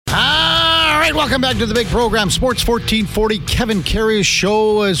right, welcome back to the big program, Sports 1440, Kevin Karius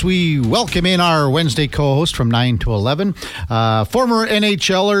Show, as we welcome in our Wednesday co-host from 9 to 11, former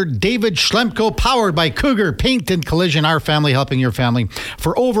NHLer David Schlemko, powered by Cougar Paint and Collision, our family helping your family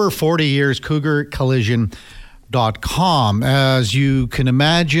for over 40 years, CougarCollision.com. As you can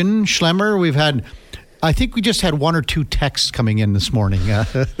imagine, Schlemmer, I think we just had one or two texts coming in this morning.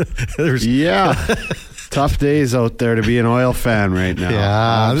 Tough days out there to be an Oil fan right now.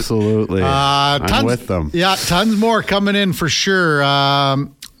 Yeah, absolutely. I'm with them. Yeah, tons more coming in for sure.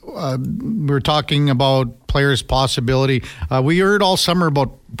 We're talking about players' possibility. We heard all summer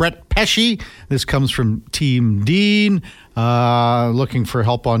about Brett Pesce. This comes from Team Dean. Looking for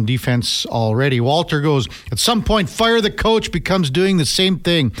help on defense already. Walter goes, at some point, fire the coach becomes doing the same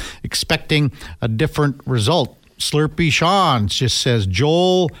thing, expecting a different result. Slurpy Sean just says,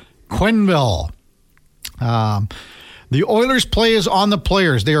 Joel Quenneville. The Oilers' play is on the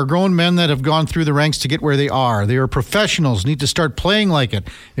players. They are grown men that have gone through the ranks to get where they are. They are professionals, need to start playing like it.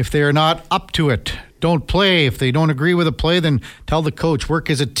 If they are not up to it, don't play. If they don't agree with a play, then tell the coach.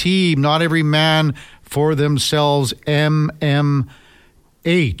 Work as a team, not every man for themselves. MMH.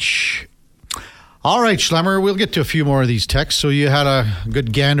 All right, Schlemmer, we'll get to a few more of these texts. So you had a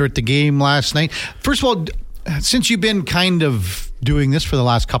good gander at the game last night. First of all, since you've been kind of doing this for the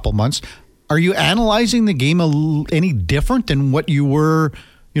last couple months, are you analyzing the game any different than what you were,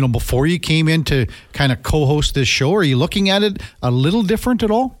 before you came in to kind of co-host this show? Are you looking at it a little different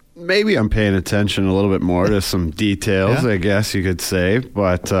at all? Maybe I'm paying attention a little bit more to some details, I guess you could say.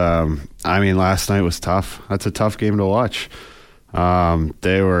 But, last night was tough. That's a tough game to watch.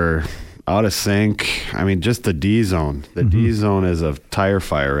 They were out of sync. Just the D zone. The D zone is a tire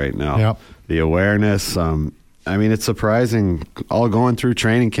fire right now. Yep. The awareness, it's surprising. All going through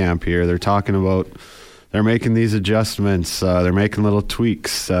training camp here, they're talking about they're making these adjustments. They're making little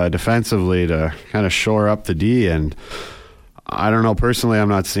tweaks defensively to kind of shore up the D. And I don't know. Personally, I'm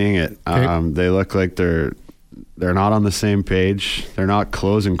not seeing it. Okay. They look like they're not on the same page. They're not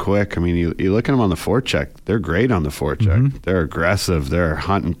closing quick. You look at them on the forecheck. They're great on the forecheck. They're aggressive. They're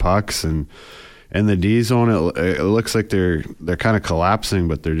hunting pucks, and in the D zone, it looks like they're kind of collapsing,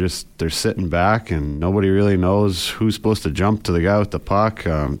 but they're sitting back, and nobody really knows who's supposed to jump to the guy with the puck.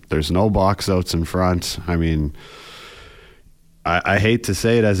 There's no box outs in front. I hate to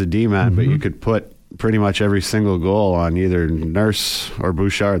say it as a D-man, but you could put pretty much every single goal on either Nurse or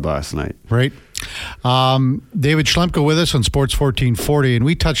Bouchard last night. Right. David Schlemko with us on Sports 1440, and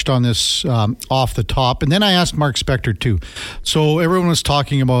we touched on this off the top, and then I asked Mark Spector too. So everyone was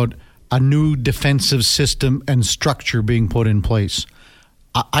talking about a new defensive system and structure being put in place.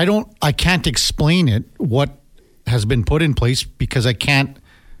 I can't explain it, what has been put in place, because I can't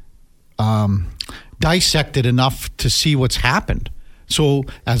dissect it enough to see what's happened. So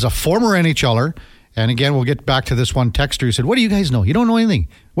as a former NHLer, and again, we'll get back to this one texter who said, what do you guys know? You don't know anything.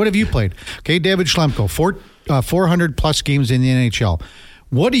 What have you played? Okay, David Schlemko, 400 plus games in the NHL.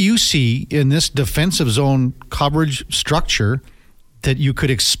 What do you see in this defensive zone coverage structure that you could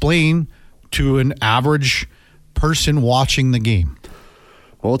explain to an average person watching the game?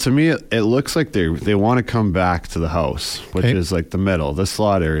 Well, to me, it looks like they want to come back to the house, which is like the middle, the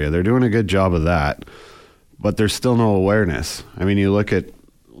slot area. They're doing a good job of that, but there's still no awareness. You look at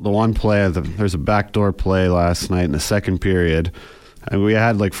the one play, there's a backdoor play last night in the second period, and we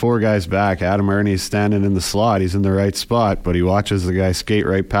had like four guys back. Adam Ernie's standing in the slot. He's in the right spot, but he watches the guy skate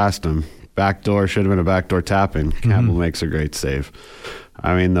right past him. Backdoor, should have been a backdoor tap-in. Campbell makes a great save.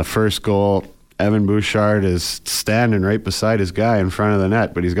 The first goal, Evan Bouchard is standing right beside his guy in front of the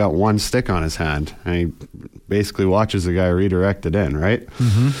net, but he's got one stick on his hand, and he basically watches the guy redirect it in, right?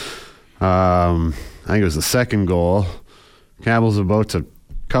 I think it was the second goal. Campbell's about to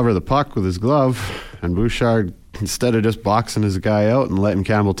cover the puck with his glove, and Bouchard, instead of just boxing his guy out and letting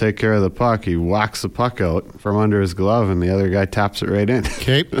Campbell take care of the puck, he whacks the puck out from under his glove, and the other guy taps it right in.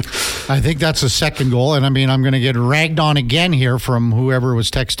 Okay. I think that's the second goal, and I'm going to get ragged on again here from whoever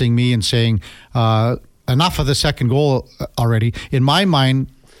was texting me and saying, enough of the second goal already. In my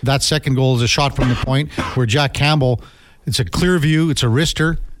mind, that second goal is a shot from the point where Jack Campbell, it's a clear view, it's a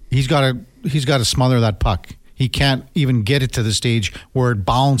wrister, he's got to smother that puck. He can't even get it to the stage where it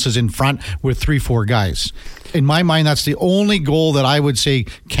bounces in front with 3-4 guys. In my mind, that's the only goal that I would say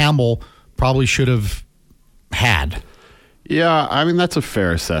Campbell probably should have had. Yeah, that's a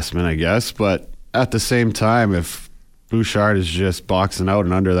fair assessment, I guess. But at the same time, if Bouchard is just boxing out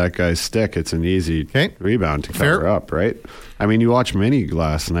and under that guy's stick, it's an easy rebound to cover up, right? You watch Mini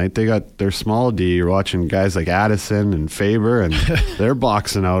last night. They got their small D. You're watching guys like Addison and Faber, and they're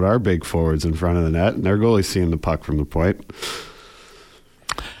boxing out our big forwards in front of the net, and their goalie's seeing the puck from the point.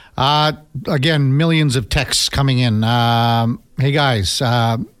 Again, millions of texts coming in. Hey guys,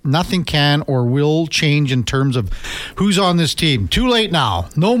 nothing can or will change in terms of who's on this team. Too late now.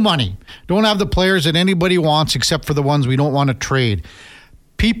 No money. Don't have the players that anybody wants except for the ones we don't want to trade.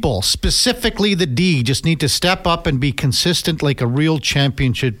 People, specifically the D, just need to step up and be consistent like a real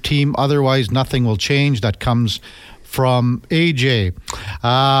championship team. Otherwise, nothing will change. That comes from AJ.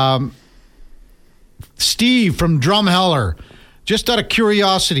 Steve from Drumheller. Just out of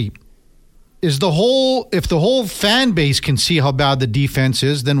curiosity, if the whole fan base can see how bad the defense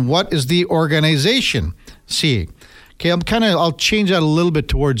is, then what is the organization seeing? Okay, I'll change that a little bit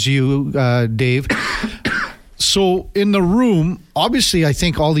towards you, Dave. So in the room, obviously, I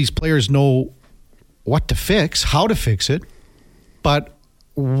think all these players know what to fix, how to fix it. But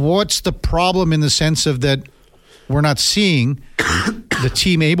what's the problem in the sense of that we're not seeing the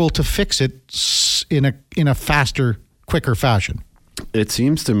team able to fix it in a faster, quicker fashion? It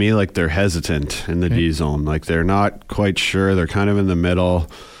seems to me like they're hesitant in the D zone. Like they're not quite sure. They're kind of in the middle.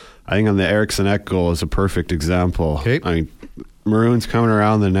 I think on the Eriksson Ek goal is a perfect example. Okay. I mean, Maroon's coming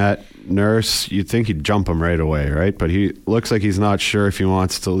around the net. Nurse, you'd think he'd jump him right away, right? But he looks like he's not sure if he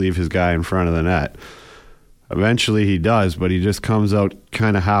wants to leave his guy in front of the net. Eventually he does, but he just comes out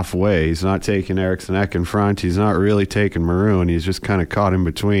kind of halfway. He's not taking Eriksson Ek in front. He's not really taking Maroon. He's just kind of caught in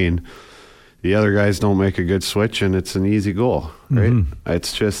between. The other guys don't make a good switch, and it's an easy goal, right? Mm-hmm.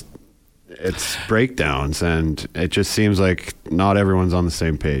 It's breakdowns, and it just seems like not everyone's on the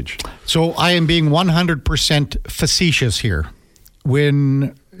same page. So I am being 100% facetious here.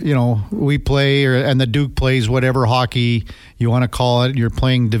 When, we play and the Duke plays whatever hockey you want to call it, you're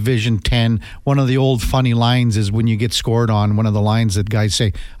playing Division 10. One of the old funny lines is when you get scored on, one of the lines that guys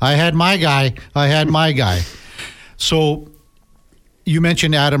say, I had my guy. So you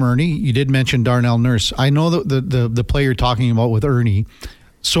mentioned Adam Ernie. You did mention Darnell Nurse. I know the player you're talking about with Ernie.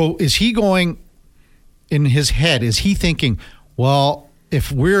 So is he going in his head? Is he thinking, well, if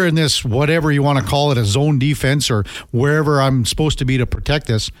we're in this, whatever you want to call it, a zone defense or wherever I'm supposed to be to protect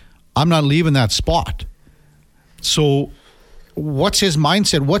this, I'm not leaving that spot. So what's his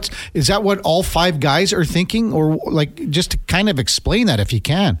mindset? Is that what all five guys are thinking? Or just to kind of explain that if you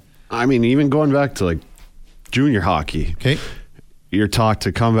can. I mean, even going back to junior hockey. Okay. You're taught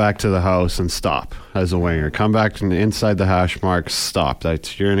to come back to the house and stop as a winger. Come back inside the hash marks, stop.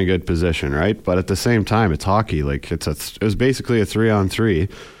 You're in a good position, right? But at the same time, it's hockey. It was basically a 3-on-3.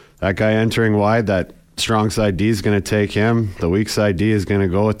 That guy entering wide, that strong side D is going to take him. The weak side D is going to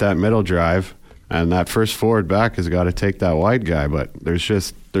go with that middle drive. And that first forward back has got to take that wide guy. But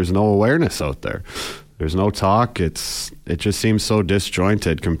there's no awareness out there. There's no talk. It just seems so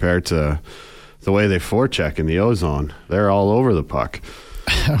disjointed compared to the way they forecheck in the O-zone. They're all over the puck.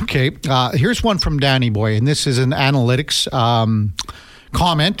 Okay. Here's one from Danny Boy, and this is an analytics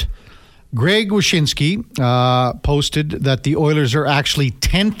comment. Greg Wyshynski posted that the Oilers are actually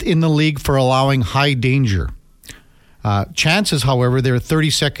 10th in the league for allowing high danger. Chances, however, they're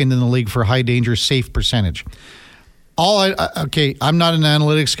 32nd in the league for high danger safe percentage. I'm not an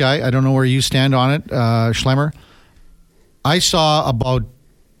analytics guy. I don't know where you stand on it, Schlemmer. I saw about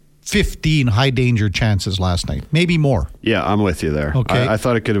 15 high danger chances last night, maybe more. Yeah, I'm with you there. Okay. I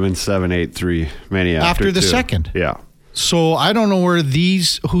thought it could have been 7-8-3 many after the two. Second. Yeah. So I don't know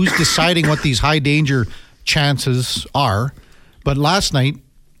who's deciding what these high danger chances are, but last night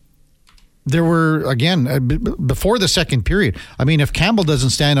there were, again, before the second period. I mean, if Campbell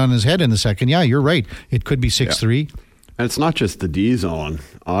doesn't stand on his head in the second, yeah, you're right. It could be 6-3. Yeah. And it's not just the D zone,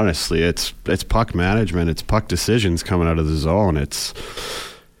 honestly. It's puck management. It's puck decisions coming out of the zone.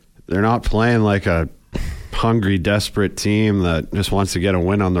 They're not playing like a hungry, desperate team that just wants to get a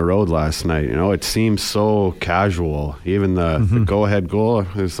win on the road last night. It seems so casual. Even the go-ahead goal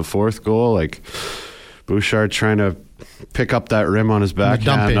is the fourth goal. Bouchard trying to pick up that rim on his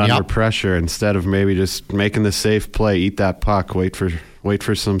backhand under pressure instead of maybe just making the safe play, eat that puck, wait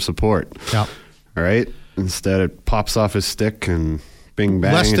for some support. Yep. All right? Instead, it pops off his stick and bing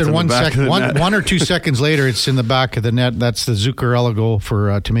bang. Less than 1 second, 1 or 2 seconds later, it's in the back of the net. That's the Zuccarello goal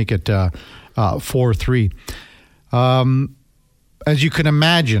to make it 4-3. As you can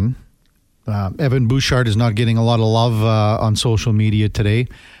imagine, Evan Bouchard is not getting a lot of love on social media today.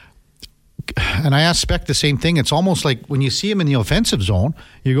 And I expect the same thing. It's almost like when you see him in the offensive zone,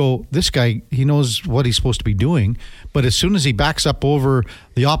 you go, this guy, he knows what he's supposed to be doing. But as soon as he backs up over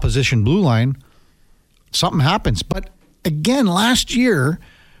the opposition blue line, something happens. But again, last year,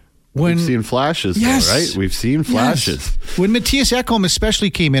 when we've seen flashes, yes, though, right? We've seen flashes. Yes. When Matthias Ekholm especially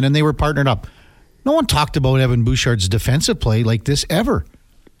came in and they were partnered up, no one talked about Evan Bouchard's defensive play like this ever.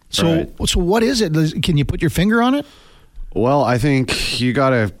 So, right. So what is it? Can you put your finger on it? Well, I think you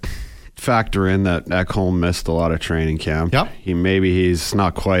got to factor in that Ekholm missed a lot of training camp. Yep. He's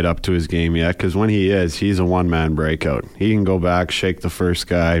not quite up to his game yet, because when he is, he's a one-man breakout. He can go back, shake the first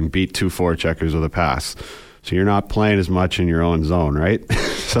guy, and beat 2 forecheckers with a pass. So you're not playing as much in your own zone, right?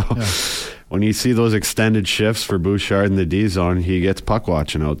 So when you see those extended shifts for Bouchard in the D zone, he gets puck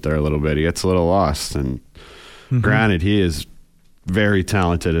watching out there a little bit. He gets a little lost. And granted, he is very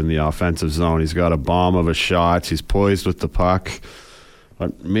talented in the offensive zone. He's got a bomb of a shot. He's poised with the puck.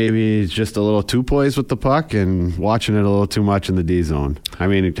 But maybe he's just a little too poised with the puck and watching it a little too much in the D zone. I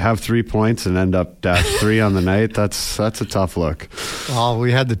mean, have 3 points and end up -3 on the night, that's a tough look. Well,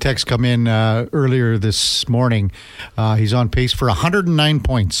 we had the text come in earlier this morning. He's on pace for 109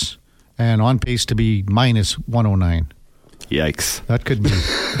 points and on pace to be -109. Yikes. That could be.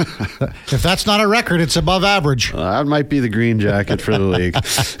 If that's not a record, it's above average. That might be the green jacket for the league.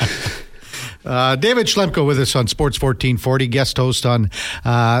 David Schlemko with us on Sports 1440, guest host on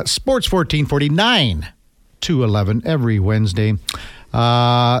Sports 1440, 9 to 11 every Wednesday.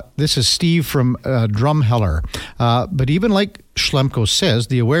 This is Steve from Drumheller. But even like Schlemko says,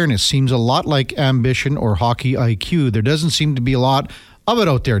 the awareness seems a lot like ambition or hockey IQ. There doesn't seem to be a lot of it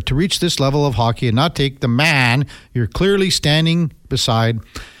out there to reach this level of hockey and not take the man you're clearly standing beside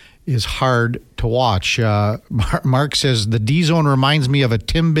is hard to watch. Mark says the D zone reminds me of a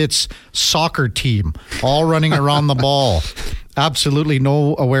Timbits soccer team, all running around the ball. Absolutely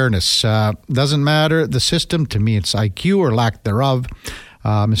no awareness. Doesn't matter the system. To me, it's IQ or lack thereof.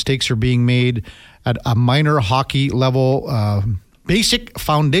 Mistakes are being made at a minor hockey level. Basic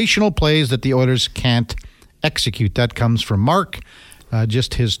foundational plays that the Oilers can't execute. That comes from Mark.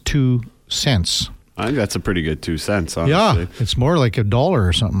 Just his 2 cents. I think that's a pretty good 2 cents, honestly. Yeah, it's more like $1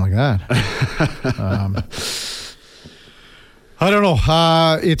 or something like that. I don't know.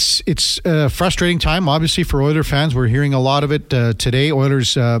 It's a frustrating time, obviously, for Oiler fans. We're hearing a lot of it today.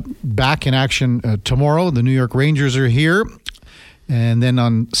 Oilers back in action tomorrow. The New York Rangers are here. And then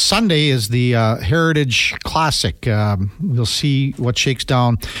on Sunday is the Heritage Classic. We'll see what shakes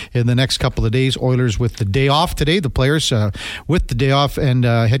down in the next couple of days. Oilers with the day off today. The players with the day off. And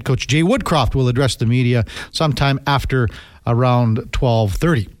head coach Jay Woodcroft will address the media sometime after around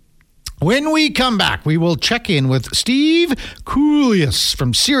 12:30. When we come back, we will check in with Steve Karius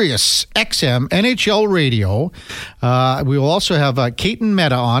from Sirius XM NHL Radio. We will also have Caton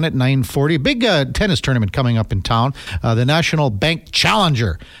Meta on at 9:40. Big tennis tournament coming up in town, the National Bank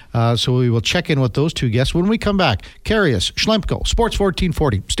Challenger. So we will check in with those 2 guests when we come back. Karius, Schlemko, Sports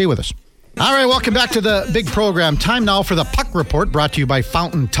 1440. Stay with us. All right, welcome back to the big program. Time now for the Puck Report, brought to you by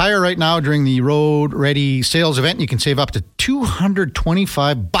Fountain Tire. Right now, during the Road Ready sales event, you can save up to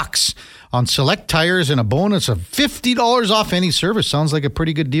 $225 on select tires and a bonus of $50 off any service. Sounds like a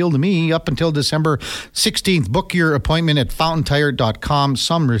pretty good deal to me. Up until December 16th, book your appointment at fountaintire.com.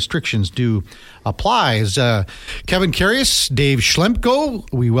 Some restrictions do apply. As Kevin Karius, Dave Schlemko,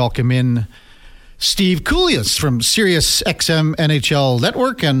 we welcome in Steve Karius from Sirius XM NHL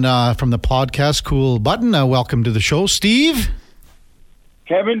Network and from the podcast Cool Button. Welcome to the show, Steve.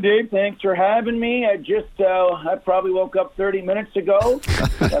 Kevin, Dave, thanks for having me. I probably woke up 30 minutes ago.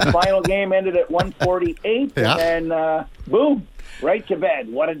 The final game ended at 1:48, and then boom, right to bed.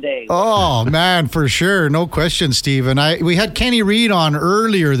 What a day! Oh man, for sure, no question, Steve. And we had Kenny Reed on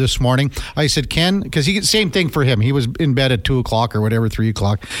earlier this morning. I said, Ken, because same thing for him. He was in bed at 2:00 or whatever,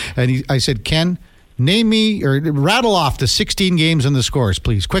 3:00, and I said, Ken, name me or rattle off the 16 games and the scores,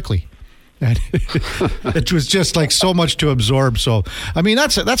 please, quickly. And it was just like so much to absorb. So, I mean,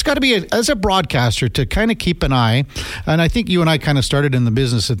 that's got to be, as a broadcaster, to kind of keep an eye. And I think you and I kind of started in the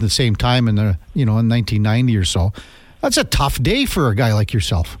business at the same time in in 1990 or so. That's a tough day for a guy like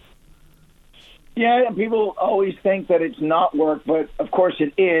yourself. Yeah, people always think that it's not work, but of course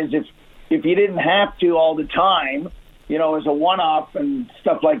it is. If you didn't have to all the time, as a one-off and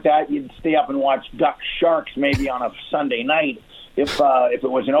stuff like that, you'd stay up and watch Ducks Sharks maybe on a Sunday night if it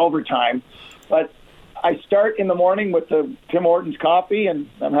was in overtime. But I start in the morning with the Tim Hortons coffee, and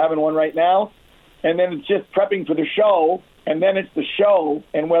I'm having one right now, and then it's just prepping for the show, and then it's the show,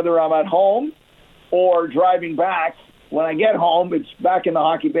 and whether I'm at home or driving back, when I get home, it's back in the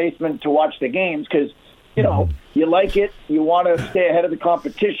hockey basement to watch the games because, you like it, you want to stay ahead of the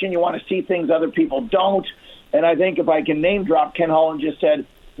competition, you want to see things other people don't. And I think if I can name drop, Ken Holland just said,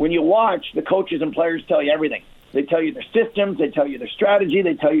 when you watch, the coaches and players tell you everything. They tell you their systems, they tell you their strategy,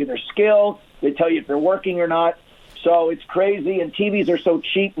 they tell you their skill, they tell you if they're working or not. So it's crazy, and TVs are so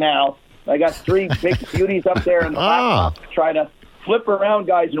cheap now. I got 3 big beauties up there in the laptop to try to flip around,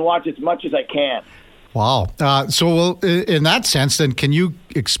 guys, and watch as much as I can. Wow. So in that sense, then, can you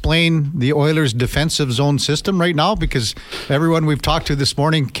explain the Oilers' defensive zone system right now? Because everyone we've talked to this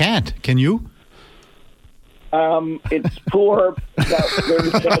morning can't. Can you? It's poor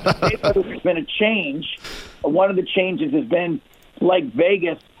that there's been a change. One of the changes has been, like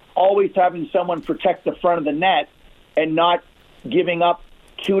Vegas, always having someone protect the front of the net and not giving up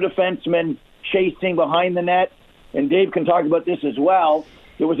two defensemen chasing behind the net. And Dave can talk about this as well.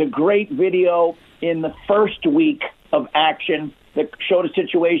 There was a great video in the first week of action that showed a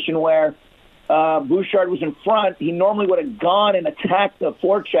situation where Bouchard was in front. He normally would have gone and attacked the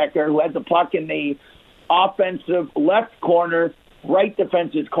forechecker who had the puck in the offensive left corner, right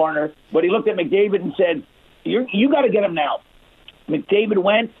defensive corner. But he looked at McDavid and said, you got to get him now. McDavid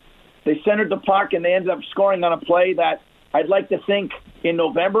went. They centered the puck, and they ended up scoring on a play that I'd like to think in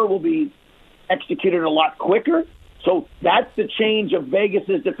November will be executed a lot quicker. So that's the change of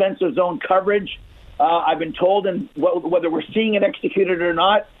Vegas's defensive zone coverage. I've been told, and whether we're seeing it executed or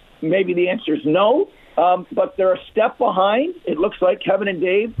not, maybe the answer is no. But they're a step behind, it looks like, Kevin and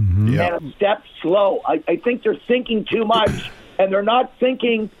Dave, and a step slow. I think they're thinking too much, and they're not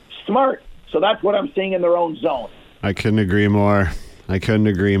thinking smart. So that's what I'm seeing in their own zone. I couldn't agree more. I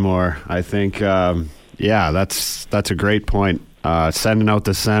think, that's a great point. Sending out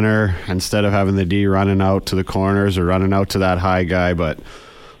the center instead of having the D running out to the corners or running out to that high guy. But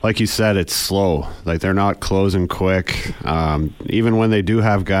like you said, it's slow. Like, they're not closing quick. Even when they do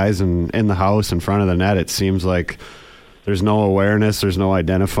have guys in the house in front of the net, it seems like there's no awareness. There's no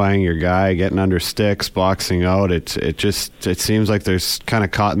identifying your guy, getting under sticks, boxing out. It seems like they're kind of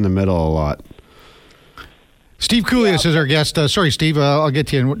caught in the middle a lot. Steve Karius is our guest. Sorry, Steve, I'll get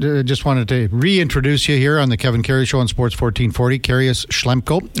to you. Just wanted to reintroduce you here on the Kevin Karius Show on Sports 1440. Karius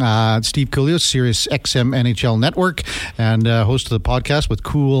Schlemko, Steve Karius, Sirius XM NHL Network, and host of the podcast with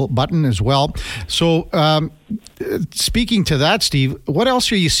Cool Button as well. So, speaking to that, Steve, what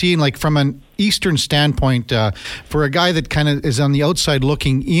else are you seeing, like, from an Eastern standpoint, for a guy that kind of is on the outside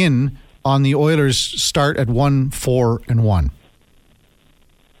looking in on the Oilers' start at 1-4-1?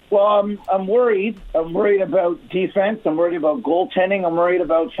 Well, I'm worried. I'm worried about defense. I'm worried about goaltending. I'm worried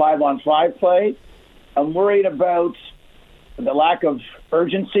about 5-on-5 play. I'm worried about the lack of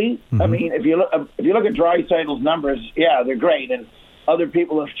urgency. Mm-hmm. I mean, if you look at Draisaitl's numbers, yeah, they're great, and other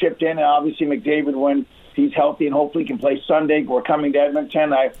people have chipped in. And obviously, McDavid, when he's healthy and hopefully can play Sunday, we're coming to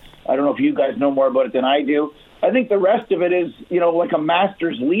Edmonton. I don't know if you guys know more about it than I do. I think the rest of it is, like a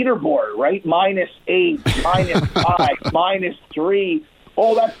Masters leaderboard, right? -8, -5, -3.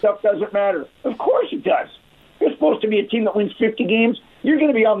 All that stuff doesn't matter. Of course it does. You're supposed to be a team that wins 50 games. You're going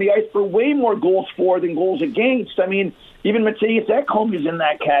to be on the ice for way more goals for than goals against. I mean, even Matthias Ekholm is in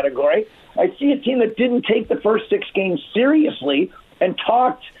that category. I see a team that didn't take the first 6 games seriously and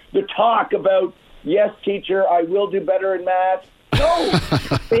talked the talk about, yes, teacher, I will do better in math. No,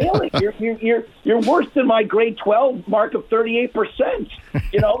 failing. You're worse than my grade 12 mark of 38%.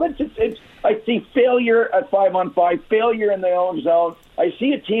 I see failure at 5-on-5, failure in their own zone. I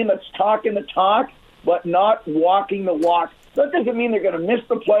see a team that's talking the talk, but not walking the walk. That doesn't mean they're going to miss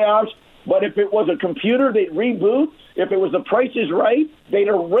the playoffs, but if it was a computer, they'd reboot. If it was The Price is Right, they'd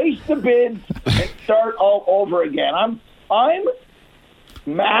erase the bids and start all over again. I'm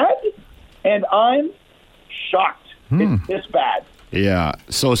mad, and I'm shocked. It's this bad. Yeah.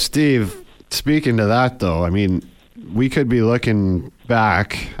 So, Steve, speaking to that, though, I mean, we could be looking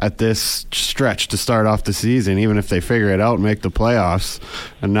back at this stretch to start off the season, even if they figure it out and make the playoffs.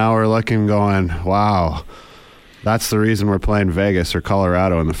 And now we're looking going, wow, that's the reason we're playing Vegas or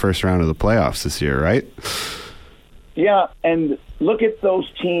Colorado in the first round of the playoffs this year, right? Yeah, and look at those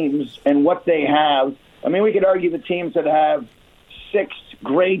teams and what they have. I mean, we could argue the teams that have 6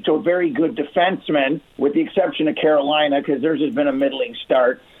 great or very good defensemen, with the exception of Carolina, because theirs has been a middling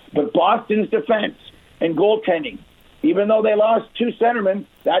start. But Boston's defense and goaltending, even though they lost 2 centermen,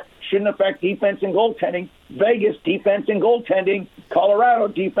 that shouldn't affect defense and goaltending. Vegas, defense and goaltending. Colorado,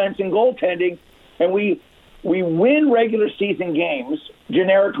 defense and goaltending. And we win regular season games,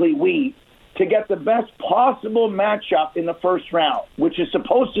 generically to get the best possible matchup in the first round, which is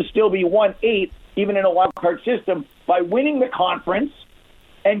supposed to still be 1-8, even in a wild card system, by winning the conference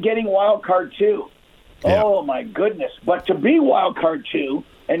and getting wild card 2. Yeah. Oh, my goodness. But to be wild card 2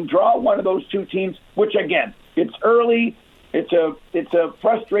 and draw one of those 2 teams, which, again, it's early, it's a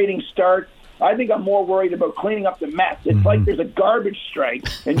frustrating start. I think I'm more worried about cleaning up the mess. It's like there's a garbage strike,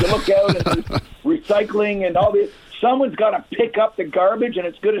 and you look out and there's recycling and all this. Someone's got to pick up the garbage, and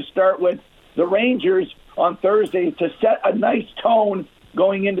it's going to start with the Rangers on Thursday to set a nice tone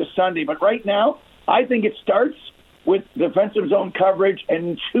going into Sunday. But right now, I think it starts with defensive zone coverage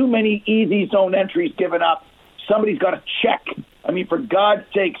and too many easy zone entries given up. Somebody's got to check. I mean, for God's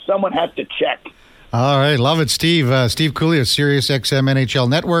sake, someone has to check. All right, love it, Steve. Steve Karius, Sirius XM NHL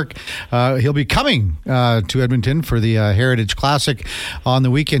Network. He'll be coming to Edmonton for the Heritage Classic on the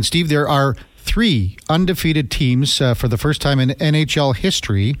weekend. Steve, there are 3 undefeated teams for the first time in NHL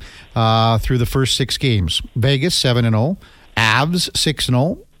history through the first 6 games. Vegas 7-0, Avs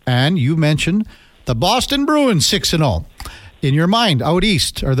 6-0, and you mentioned the Boston Bruins 6-0. In your mind, out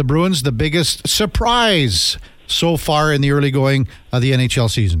east, are the Bruins the biggest surprise so far in the early going of the NHL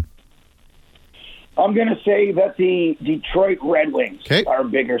season? I'm going to say that the Detroit Red Wings are a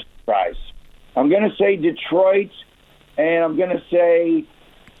bigger surprise. I'm going to say Detroit, and I'm going to say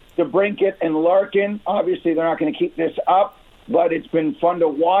DeBrincat and Larkin. Obviously, they're not going to keep this up, but it's been fun to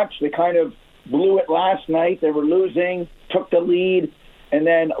watch. They kind of blew it last night. They were losing, took the lead, and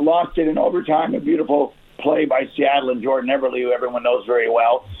then lost it in overtime. A beautiful play by Seattle and Jordan Eberle, who everyone knows very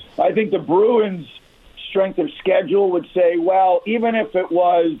well. I think the Bruins' strength of schedule would say, well, even if it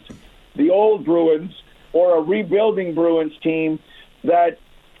was the old Bruins or a rebuilding Bruins team, that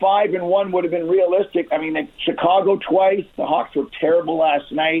 5-1 would have been realistic. I mean, Chicago twice. The Hawks were terrible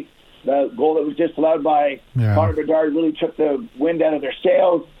last night. The goal that was disallowed by Connor Bedard really took the wind out of their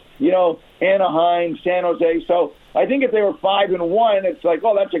sails. Anaheim, San Jose. So I think if they were 5-1, it's like,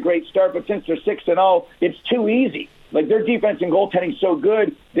 oh, that's a great start. But since they're 6-0, it's too easy. Like, their defense and goaltending so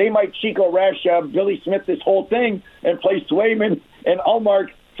good, they might Chico Resch, Billy Smith this whole thing and play Swayman and Ullmark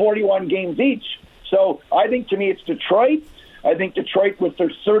 41 games each. So I think, to me, it's Detroit. I think Detroit, with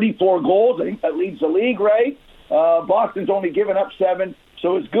their 34 goals, I think that leads the league, right? Boston's only given up 7.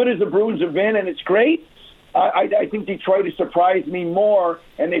 So as good as the Bruins have been, and it's great, I think Detroit has surprised me more,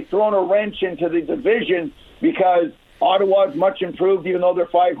 and they've thrown a wrench into the division because Ottawa's much improved, even though they're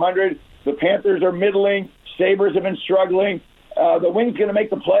 500. The Panthers are middling. Sabres have been struggling. The Wings going to make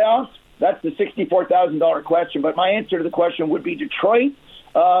the playoffs? That's the $64,000 question. But my answer to the question would be Detroit,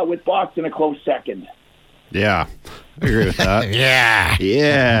 with Boston a close second. Yeah, I agree with that.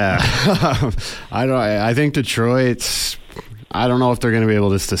 Yeah. I think Detroit's. I don't know if they're going to be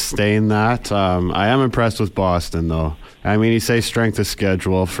able to sustain that. I am impressed with Boston, though. I mean, you say strength of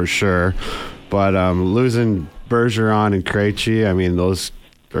schedule for sure, but losing Bergeron and Krejci, I mean, those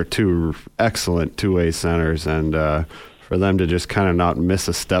are 2 excellent two-way centers, and for them to just kind of not miss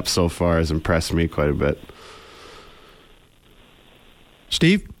a step so far has impressed me quite a bit.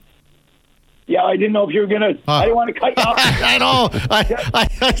 Steve? Yeah, I didn't know if you were going to... I didn't want to cut you off. I know.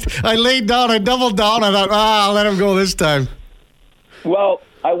 I laid down. I doubled down. I thought, I'll let him go this time. Well,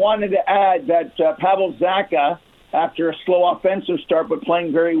 I wanted to add that Pavel Zacha, after a slow offensive start but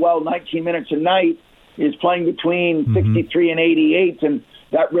playing very well 19 minutes a night, is playing between 63 and 88, and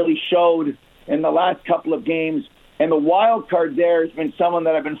that really showed in the last couple of games. And the wild card there has been someone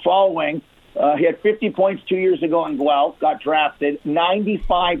that I've been following. He had 50 points 2 years ago in Guelph, got drafted,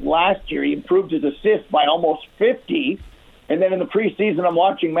 95 last year. He improved his assist by almost 50. And then in the preseason, I'm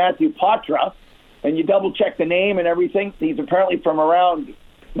watching Matthew Poitras, and you double-check the name and everything. He's apparently from around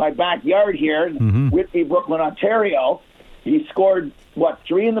my backyard here, Whitby, Brooklyn, Ontario. He scored,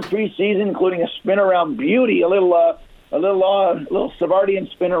 3 in the preseason, including a spin-around beauty, a little Savardian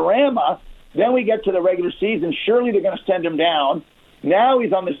spinorama. Then we get to the regular season. Surely they're going to send him down. Now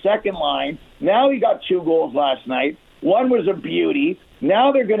he's on the second line. Now he got 2 goals last night. One was a beauty.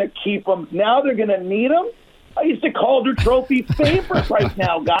 Now they're going to keep him. Now they're going to need him. He's the Calder Trophy favorite right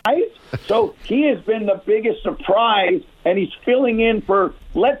now, guys. So he has been the biggest surprise, and he's filling in for,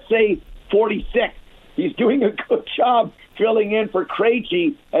 let's say, 46. He's doing a good job filling in for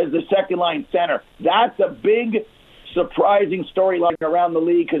Krejci as the second-line center. That's a big, surprising storyline around the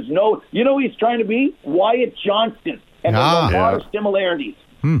league because you know he's trying to be? Wyatt Johnston. And there's a lot of similarities.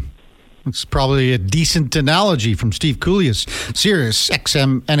 It's probably a decent analogy from Steve Karius, Sirius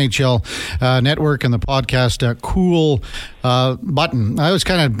XM NHL Network, and the podcast Cool Button. I was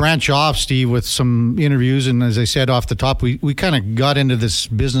kind of branch off, Steve, with some interviews, and as I said off the top, we kind of got into this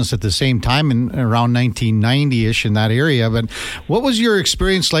business at the same time in around 1990-ish in that area. But what was your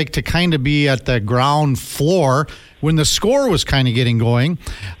experience like to kind of be at the ground floor when the score was kind of getting going?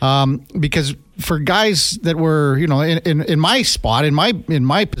 Because for guys that were, in my spot, in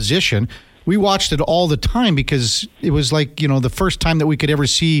my position, we watched it all the time because it was like, the first time that we could ever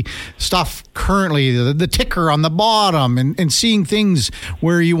see stuff currently, the ticker on the bottom and seeing things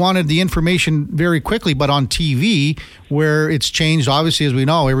where you wanted the information very quickly, but on TV where it's changed, obviously, as we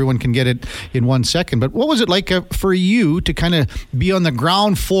know, everyone can get it in 1 second. But what was it like for you to kind of be on the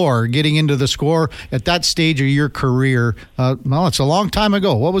ground floor getting into the score at that stage of your career? Well, it's a long time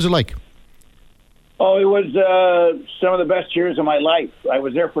ago. What was it like? Oh, it was some of the best years of my life. I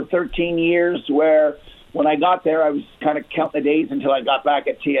was there for 13 years where when I got there, I was kind of counting the days until I got back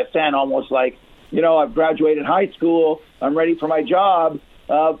at TSN, almost like, I've graduated high school, I'm ready for my job.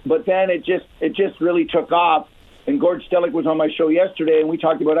 But then it just really took off. And Gord Stellick was on my show yesterday, and we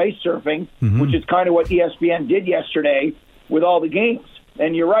talked about ice surfing, which is kind of what ESPN did yesterday with all the games.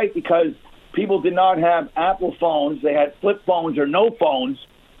 And you're right, because people did not have Apple phones. They had flip phones or no phones.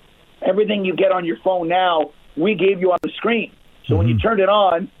 Everything you get on your phone now, we gave you on the screen. So when you turned it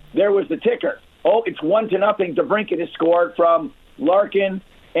on, there was the ticker. Oh, it's 1-0. DeBrincat has scored from Larkin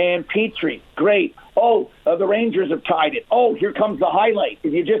and Petrie. Great. Oh, the Rangers have tied it. Oh, here comes the highlight.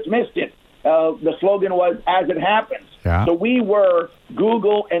 If you just missed it, the slogan was, as it happens. Yeah. So we were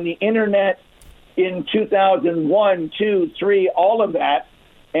Google and the Internet in 2001, 2, 3, all of that.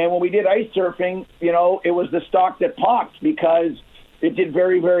 And when we did ice surfing, it was the stock that popped because it did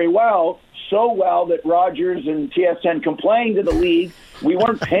very, very well, so well that Rogers and TSN complained to the league. We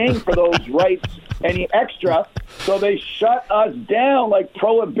weren't paying for those rights any extra, so they shut us down like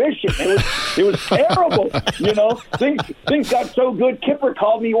prohibition. It was terrible, Things got so good. Kipper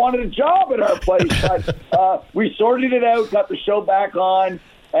called me, he wanted a job at our place. But we sorted it out, got the show back on,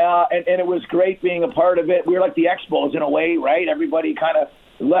 and it was great being a part of it. We were like the Expos in a way, right? Everybody kind of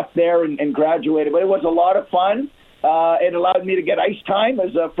left there and graduated, but it was a lot of fun. It allowed me to get ice time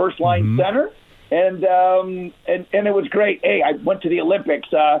as a first-line center, and it was great. Hey, I went to the Olympics.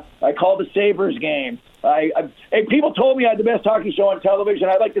 I called the Sabres game. Hey, people told me I had the best hockey show on television.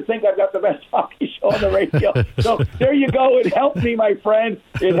 I'd like to think I've got the best hockey show on the radio. So there you go. It helped me, my friend.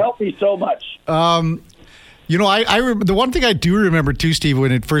 It helped me so much. I the one thing I do remember too, Steve,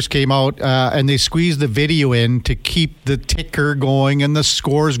 when it first came out, and they squeezed the video in to keep the ticker going and the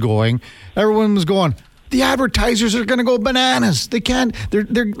scores going. Everyone was going, the advertisers are going to go bananas. They can't. They're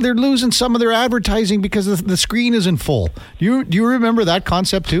losing some of their advertising because the screen isn't full. Do you remember that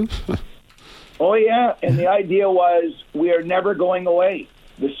concept too? Oh yeah, and the idea was we are never going away.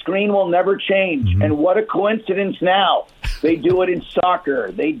 The screen will never change. And what a coincidence! Now they do it in soccer.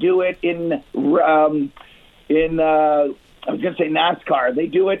 They do it in I was going to say NASCAR. They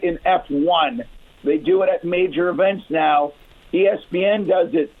do it in F1. They do it at major events now. ESPN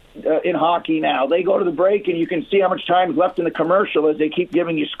does it in hockey now. They go to the break and you can see how much time is left in the commercial as they keep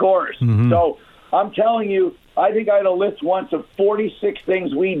giving you scores. So I'm telling you, I think I had a list once of 46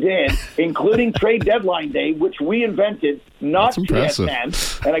 things we did, including trade deadline day, which we invented, not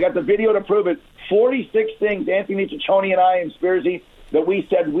TSN. And I got the video to prove it. 46 things, Anthony Ciccione and I and Spearsy, that we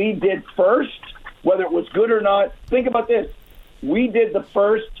said we did first, whether it was good or not. Think about this. We did the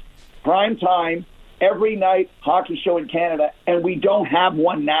first prime time every night hockey show in Canada, and we don't have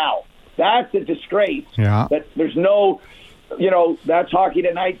one now. That's a disgrace. Yeah. That there's no, that's Hockey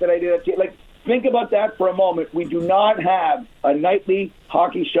Tonight that I did. Like, think about that for a moment. We do not have a nightly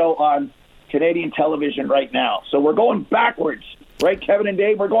hockey show on Canadian television right now. So we're going backwards. Right, Kevin and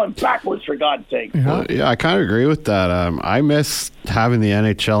Dave? We're going backwards, for God's sake. Yeah, I kind of agree with that. I miss having the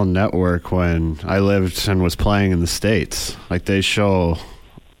NHL network when I lived and was playing in the States. Like, they show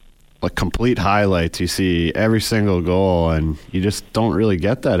like complete highlights. You see every single goal, and you just don't really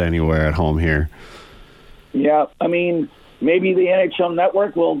get that anywhere at home here. Yeah, I mean, maybe the NHL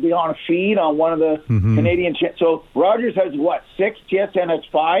network will be on a feed on one of the Canadian channels. So Rogers has, 6? TSN has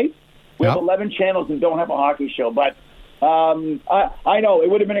 5? We have 11 channels and don't have a hockey show, but I know it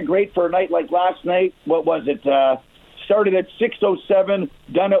would have been great for a night like last night. What was it? Started at 6:07,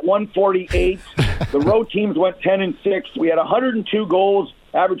 done at 1:48. The road teams went 10-6. We had 102 goals,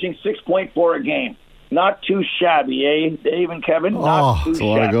 averaging 6.4 a game. Not too shabby, eh, Dave and Kevin? Not too shabby. A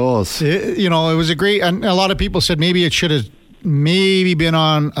lot of goals. It was a great, and a lot of people said maybe it should have been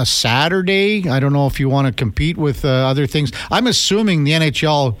on a Saturday. I don't know if you want to compete with other things. I'm assuming the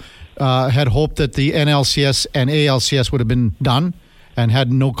NHL had hoped that the NLCS and ALCS would have been done and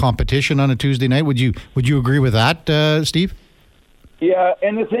had no competition on a Tuesday night. Would you agree with that, Steve? Yeah,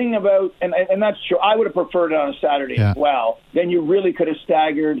 and the thing about, and that's true, I would have preferred it on a Saturday as well. Then you really could have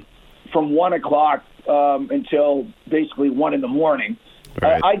staggered from 1 o'clock until basically 1 in the morning.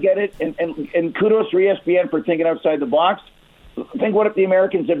 Right. I get it, and kudos for ESPN for thinking outside the box. Think what the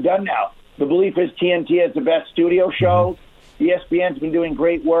Americans have done now. The belief is TNT has the best studio show. ESPN's been doing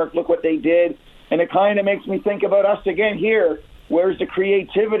great work. Look what they did. And it kind of makes me think about us again here. Where's the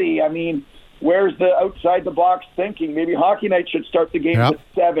creativity? I mean, where's the outside-the-box thinking? Maybe Hockey Night should start the game at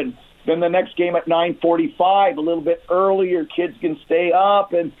 7, then the next game at 9:45, a little bit earlier. Kids can stay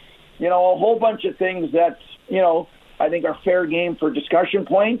up, and, a whole bunch of things that, I think are fair game for discussion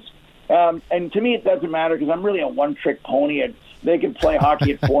points. And to me, it doesn't matter because I'm really a one-trick pony. they could play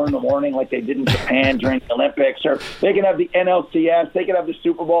hockey at 4 a.m. like they did in Japan during the Olympics, or they can have the NLCS, they can have the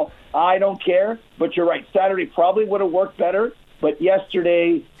Super Bowl. I don't care, but you're right. Saturday probably would have worked better, but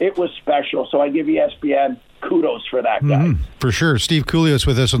yesterday it was special. So I give ESPN kudos for that guy. For sure. Steve Karius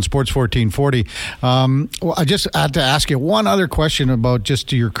with us on Sports 1440. Well, I just had to ask you one other question about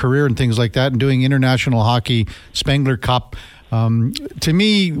just your career and things like that and doing international hockey, Spengler Cup. To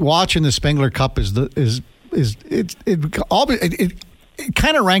me, watching the Spengler Cup it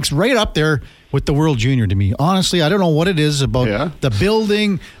kind of ranks right up there with the World Junior to me. Honestly, I don't know what it is about the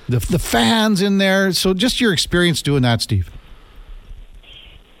building, the fans in there. So just your experience doing that, Steve.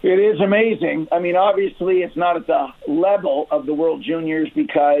 It is amazing. I mean, obviously, it's not at the level of the World Juniors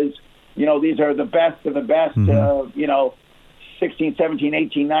because, these are the best of the best, 16, 17,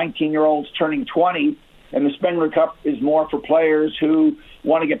 18, 19-year-olds turning 20. And the Spengler Cup is more for players who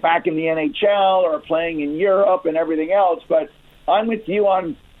want to get back in the NHL or playing in Europe and everything else. But I'm with you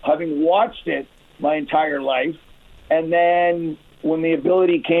on having watched it my entire life. And then when the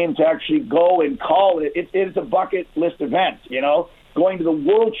ability came to actually go and call it, it is a bucket list event, Going to the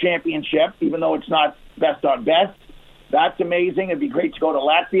World Championship, even though it's not best on best, that's amazing. It'd be great to go to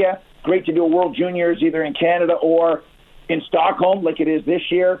Latvia. Great to do a World Juniors either in Canada or in Stockholm like it is this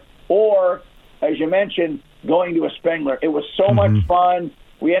year. Or, as you mentioned, going to a Spengler. It was so much fun.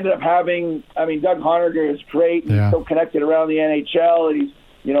 We ended up having, Doug Honegger is great. He's so connected around the NHL, and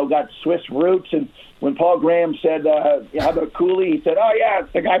he's, got Swiss roots. And when Paul Graham said, how about Cooley? He said, oh, yeah,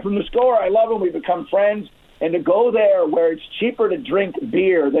 the guy from the Score. I love him. We've become friends. And to go there where it's cheaper to drink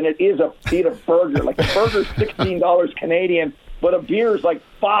beer than it is to eat a burger. Like a burger's $16 Canadian, but a beer is like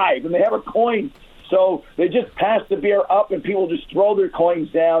 $5, and they have a coin. So they just pass the beer up, and people just throw their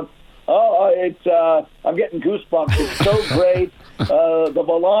coins down. I'm getting goosebumps. It's so great. The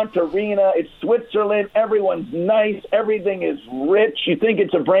Volant Arena, it's Switzerland. Everyone's nice. Everything is rich. You think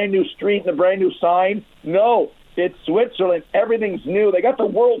it's a brand new street and a brand new sign? No, it's Switzerland. Everything's new. They got the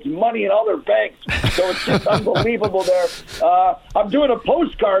world's money in all their banks. So it's just unbelievable there. I'm doing a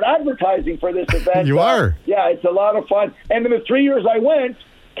postcard advertising for this event. You are? Yeah, it's a lot of fun. And in the 3 years I went,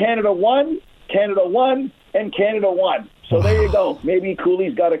 Canada won, and Canada won. So there you go. Maybe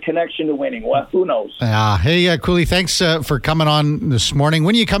Cooley's got a connection to winning. Well, who knows? Hey, Cooley, thanks for coming on this morning.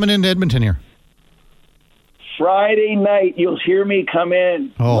 When are you coming into Edmonton here? Friday night, you'll hear me come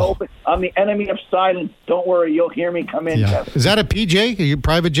in. Oh. No, I'm the enemy of silence. Don't worry, you'll hear me come in. Yeah. Is that a PJ? Are you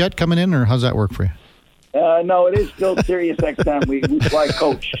private jet coming in, or how's that work for you? No, it is still Sirius XM. We fly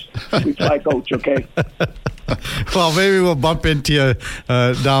coach. We fly coach, okay? Well, maybe we'll bump into you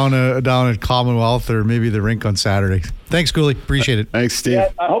down at Commonwealth or maybe the rink on Saturday. Thanks, Cooley. Appreciate it. Thanks, Steve. Yeah,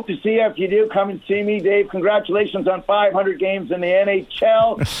 I hope to see you. If you do, come and see me. Dave, congratulations on 500 games in the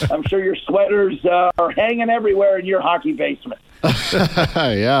NHL. I'm sure your sweaters are hanging everywhere in your hockey basement.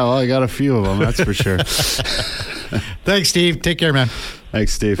 Yeah, well, I got a few of them, that's for sure. Thanks, Steve. Take care, man.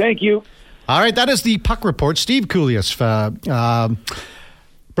 Thanks, Steve. Thank you. All right, that is the Puck Report. Steve Karius,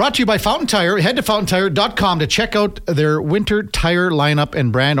 brought to you by Fountain Tire. Head to fountaintire.com to check out their winter tire lineup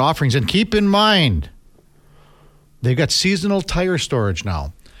and brand offerings. And keep in mind, they've got seasonal tire storage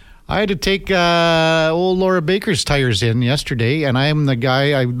now. I had to take old Laura Baker's tires in yesterday, and I am the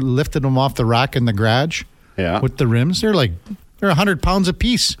guy, I lifted them off the rack in the garage with the rims. They're 100 pounds a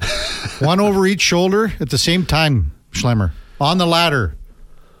piece. One over each shoulder at the same time, Schlemmer. On the ladder.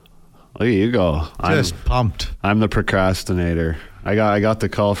 Look at you go. Just pumped. I'm the procrastinator. I got the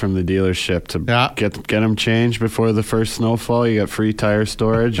call from the dealership to get them changed before the first snowfall. You got free tire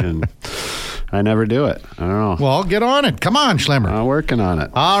storage, and I never do it. I don't know. Well, get on it. Come on, Schlemmer. I'm working on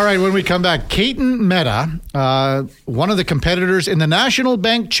it. All right, when we come back, Keaton Meta, one of the competitors in the National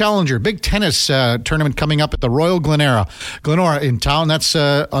Bank Challenger, big tennis tournament coming up at the Royal Glenora in town. That's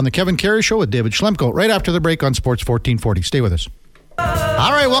on the Kevin Karius Show with David Schlemko right after the break on Sports 1440. Stay with us.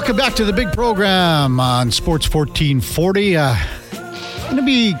 All right, welcome back to the big program on Sports 1440. Going to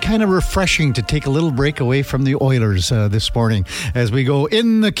be kind of refreshing to take a little break away from the Oilers this morning as we go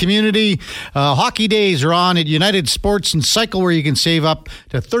in the community. Hockey days are on at United Sports and Cycle, where you can save up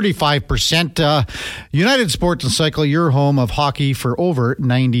to 35%. United Sports and Cycle, your home of hockey for over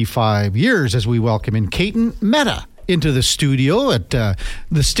 95 years, as we welcome in Keaton Meta into the studio at the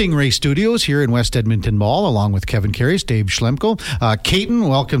Stingray Studios here in West Edmonton Mall, along with Kevin Karius, Dave Schlemko. Keaton,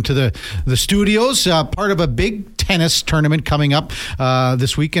 welcome to the studios. Part of a big tennis tournament coming up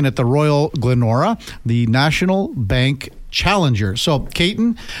this weekend at the Royal Glenora, the National Bank Challenger. So,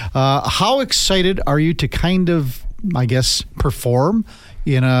 Keaton, how excited are you to kind of, I guess, perform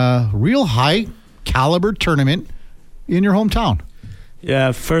in a real high caliber tournament in your hometown?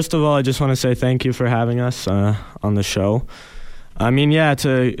 Yeah, first of all, I just want to say thank you for having us on the show. I mean, yeah,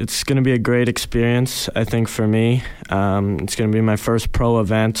 it's going to be a great experience, I think, for me. It's going to be my first pro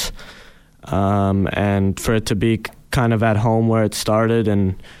event, and for it to be kind of at home where it started.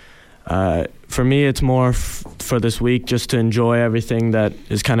 And for me, it's more for this week just to enjoy everything that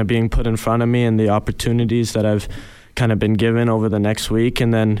is kind of being put in front of me and the opportunities that I've kind of been given over the next week.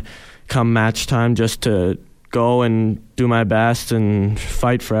 And then come match time, just to go and do my best and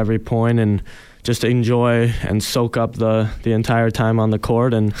fight for every point and just enjoy and soak up the entire time on the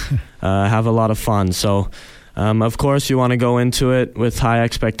court and have a lot of fun. So, of course, you want to go into it with high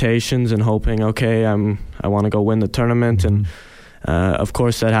expectations and hoping, okay, I want to go win the tournament. And, of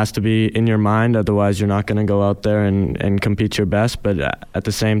course, that has to be in your mind. Otherwise, you're not going to go out there and compete your best. But at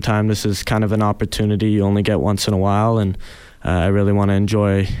the same time, this is kind of an opportunity you only get once in a while. And I really want to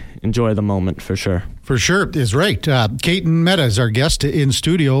enjoy the moment for sure. For sure is right. Kaiten Meta is our guest in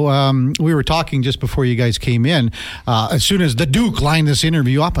studio. We were talking just before you guys came in. As soon as the Duke lined this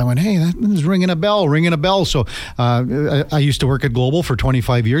interview up, I went, hey, that is ringing a bell. So I used to work at Global for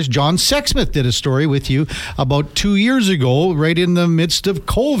 25 years. John Sexsmith did a story with you about 2 years ago, right in the midst of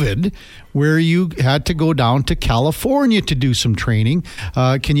COVID, where you had to go down to California to do some training.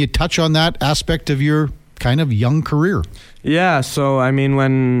 Can you touch on that aspect of your kind of young career? Yeah, so I mean,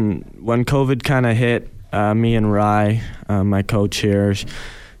 when COVID kind of hit, me and Rye, my coach here,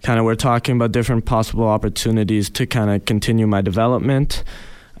 kind of we're talking about different possible opportunities to kind of continue my development,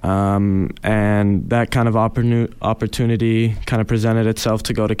 and that kind of opportunity kind of presented itself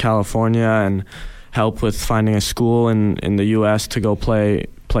to go to California and help with finding a school in the U.S. to go play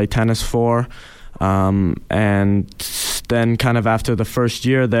tennis for, and then kind of after the first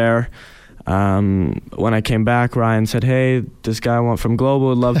year there, when I came back, Ryan said, hey, this guy from Global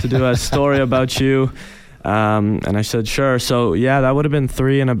would love to do a story about you. And I said, sure. So, yeah, that would have been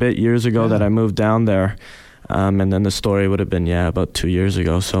 3 and a bit years ago that I moved down there. And then the story would have been, about 2 years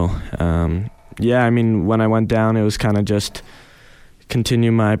ago. So, I mean, when I went down, it was kind of just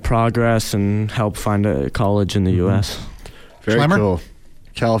continue my progress and help find a college in the U.S. Very Schlemmer? Cool.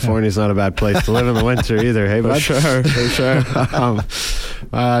 California's not a bad place to live in the winter either, hey, bud? For sure.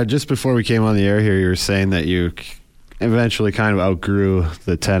 Just before we came on the air here, you were saying that you eventually kind of outgrew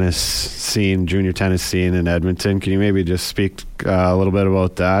the junior tennis scene in Edmonton. Can you maybe just speak a little bit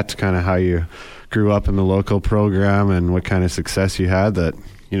about that, kind of how you grew up in the local program and what kind of success you had that,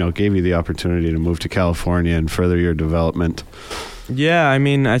 gave you the opportunity to move to California and further your development? Yeah, I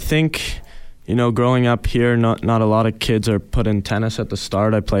mean, I think, growing up here, not a lot of kids are put in tennis at the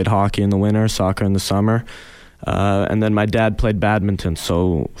start. I played hockey in the winter, soccer in the summer. And then my dad played badminton.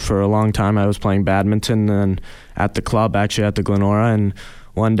 So for a long time I was playing badminton and at the club, actually at the Glenora. And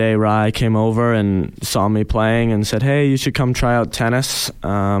one day Rye came over and saw me playing and said, hey, you should come try out tennis.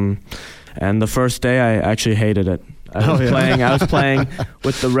 And the first day I actually hated it. I was playing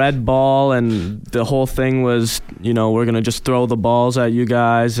with the red ball, and the whole thing was, we're going to just throw the balls at you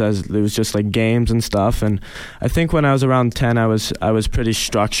guys, as it was just like games and stuff. And I think when I was around 10, I was pretty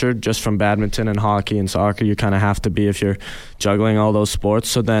structured just from badminton and hockey and soccer. You kind of have to be if you're juggling all those sports.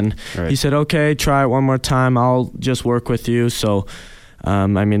 So then he said, okay, try it one more time. I'll just work with you. So, I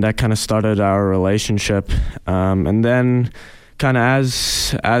mean, that kind of started our relationship. And then kind of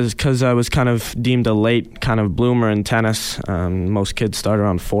because I was kind of deemed a late kind of bloomer in tennis. Most kids start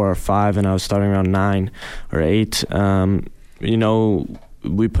around 4 or 5, and I was starting around 9 or 8.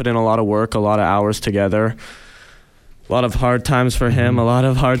 We put in a lot of work, a lot of hours together. A lot of hard times for him, a lot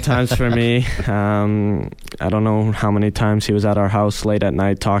of hard times for me. I don't know how many times he was at our house late at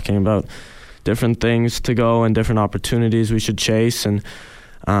night talking about different things to go and different opportunities we should chase. And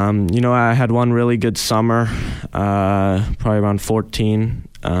I had one really good summer, probably around 14,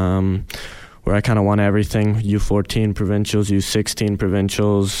 where I kind of won everything. U14 provincials, U16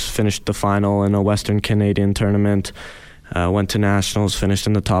 provincials, finished the final in a Western Canadian tournament, went to nationals, finished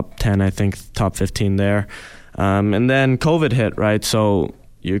in the top 10, I think, top 15 there. And then COVID hit, right? So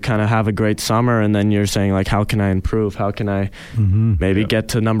you kind of have a great summer, and then you're saying, like, how can I improve? How can I maybe get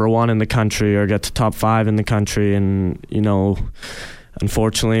to number 1 in the country or get to top 5 in the country? And,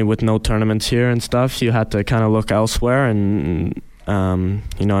 unfortunately, with no tournaments here and stuff, you had to kind of look elsewhere. And,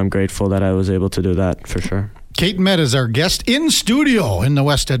 I'm grateful that I was able to do that for sure. Kaiten Meta is our guest in studio in the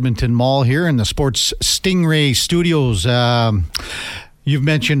West Edmonton Mall here in the Sports Stingray Studios. You've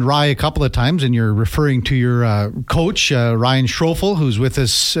mentioned Rye a couple of times, and you're referring to your coach, Ryan Schroeffel, who's with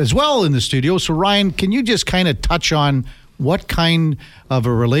us as well in the studio. So, Ryan, can you just kind of touch on what kind of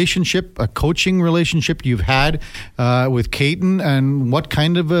a relationship, a coaching relationship you've had with Kaiten, and what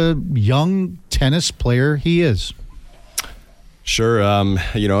kind of a young tennis player he is? Sure.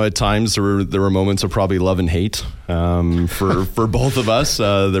 At times there were moments of probably love and hate for both of us.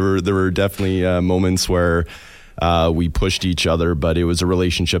 There were definitely moments where we pushed each other, but it was a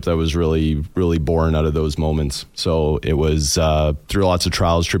relationship that was really, really born out of those moments. So it was through lots of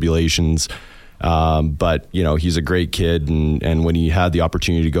trials, tribulations. But he's a great kid, and when he had the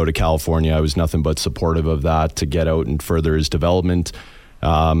opportunity to go to California, I was nothing but supportive of that, to get out and further his development.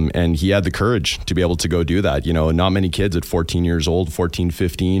 And he had the courage to be able to go do that. Not many kids at 14 years old, 14,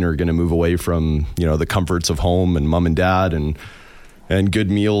 15 are going to move away from, the comforts of home and mom and dad and good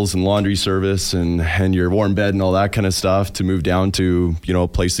meals and laundry service and your warm bed and all that kind of stuff, to move down to, a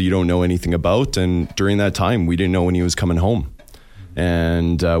place that you don't know anything about. And during that time, we didn't know when he was coming home.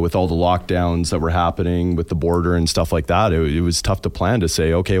 And with all the lockdowns that were happening with the border and stuff like that, it was tough to plan, to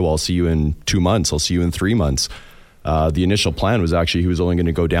say, okay, well, I'll see you in 2 months. I'll see you in 3 months. The initial plan was actually he was only going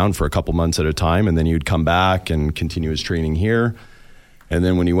to go down for a couple months at a time, and then he would come back and continue his training here. And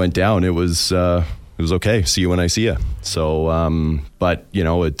then when he went down, it was okay. See you when I see you. So, but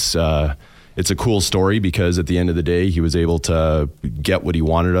it's a cool story, because at the end of the day, he was able to get what he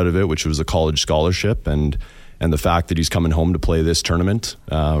wanted out of it, which was a college scholarship, and the fact that he's coming home to play this tournament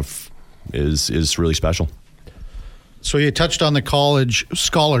is really special. So you touched on the college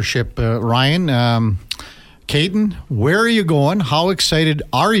scholarship, Ryan. Caden, where are you going? How excited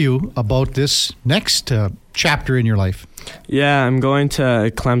are you about this next chapter in your life? Yeah, I'm going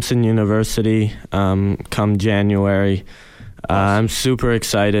to Clemson University come January. I'm super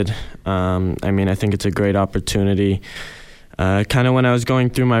excited. I think it's a great opportunity. Kind of when I was going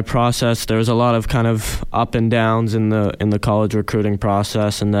through my process, there was a lot of kind of up and downs in the college recruiting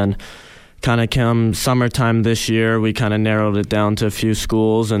process, and then kind of come summertime this year, we kind of narrowed it down to a few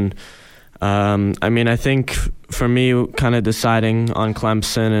schools. And I think for me, kind of deciding on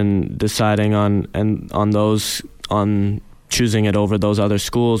Clemson and deciding on choosing it over those other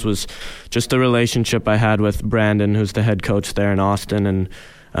schools was just the relationship I had with Brandon, who's the head coach there in Austin, and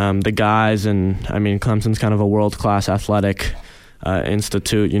the guys. And Clemson's kind of a world-class athletic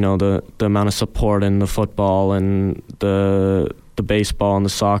institute. The amount of support in the football and the baseball and the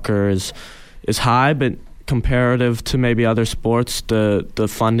soccer is high, but comparative to maybe other sports, the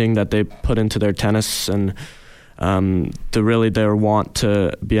funding that they put into their tennis and their want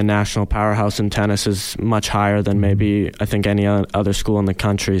to be a national powerhouse in tennis is much higher than maybe I think any other school in the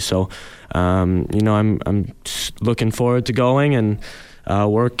country. So I'm looking forward to going and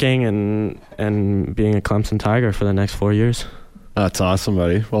working and being a Clemson Tiger for the next 4 years. That's awesome,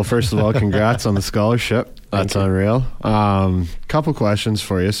 buddy. Well, first of all, congrats on the scholarship. That's unreal. Couple questions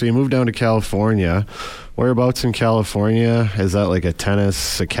for you. So you moved down to California. Whereabouts in California? Is that like a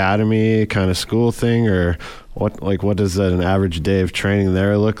tennis academy kind of school thing, or what does an average day of training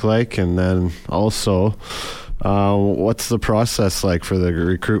there look like? And then also, what's the process like for the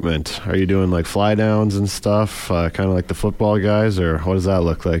recruitment? Are you doing like fly downs and stuff, kind of like the football guys, or what does that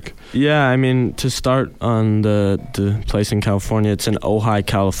look like? Yeah, to start on the place in California, it's in Ojai,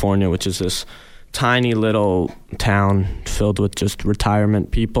 California, which is this tiny little town filled with just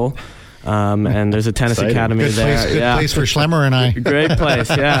retirement people. And there's a tennis academy there. Good place for Schlemmer and I. Great place,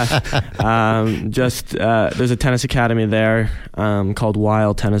 yeah. There's a tennis academy there called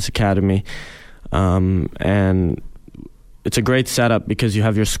Wild Tennis Academy. And it's a great setup because you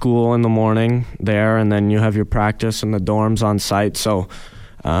have your school in the morning there, and then you have your practice in the dorms on site. So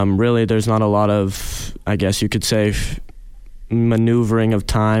really there's not a lot of, I guess you could say, maneuvering of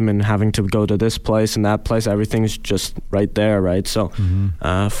time and having to go to this place and that place. Everything's just right there, right? So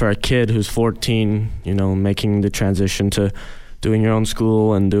for a kid who's 14, making the transition to doing your own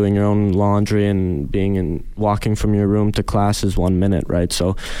school and doing your own laundry and walking from your room to class is 1 minute, right?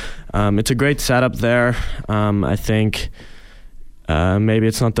 So it's a great setup there. I think maybe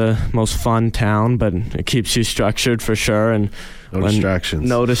it's not the most fun town, but it keeps you structured for sure. And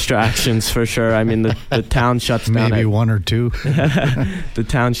no distractions for sure. The town shuts down. Maybe one or two. The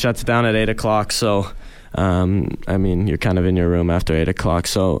town shuts down at 8 o'clock. So, you're kind of in your room after 8 o'clock.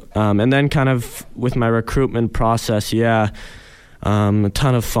 So, and then kind of with my recruitment process, a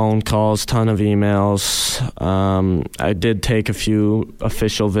ton of phone calls, ton of emails. I did take a few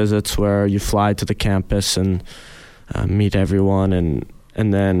official visits where you fly to the campus and meet everyone,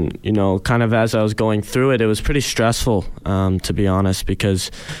 and then kind of as I was going through it, it was pretty stressful, to be honest,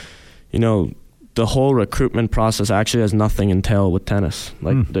 because the whole recruitment process actually has nothing entailed with tennis.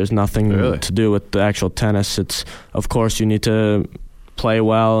 There's nothing to do with the actual tennis. It's, of course, you need to play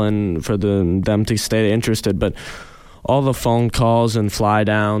well and for them to stay interested, but all the phone calls and fly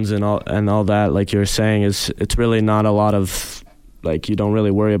downs and all that, like you were saying, it's really not a lot of, you don't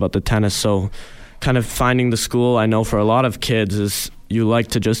really worry about the tennis. So kind of finding the school. I know for a lot of kids is you like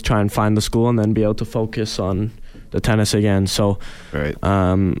to just try and find the school and then be able to focus on the tennis again. So, Right.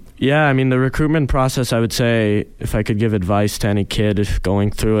 yeah, I mean, the recruitment process, I would say, if I could give advice to any kid if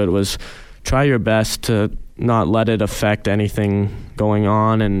going through it, was try your best to not let it affect anything going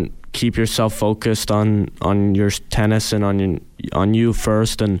on and keep yourself focused on your tennis and on you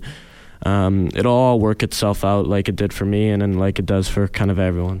first, and it'll all work itself out like it did for me and then like it does for kind of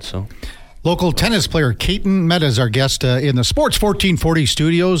everyone. So. Local tennis player Kaiten Meta is our guest in the Sports 1440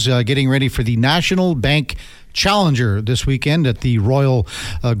 studios, getting ready for the National Bank Challenger this weekend at the Royal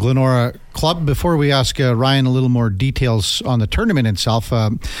Glenora Club. Before we ask Ryan a little more details on the tournament itself,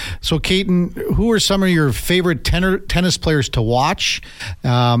 so Kaiten, who are some of your favorite tennis players to watch?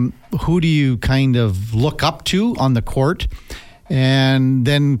 Who do you kind of look up to on the court? And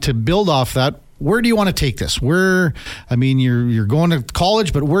then to build off that, where do you want to take this? You're going to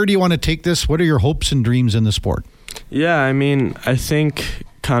college, but where do you want to take this? What are your hopes and dreams in the sport? Yeah, I mean, I think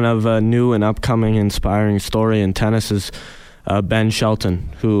kind of a new and upcoming inspiring story in tennis is Ben Shelton,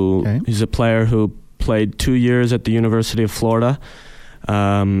 he's a player who played 2 years at the University of Florida,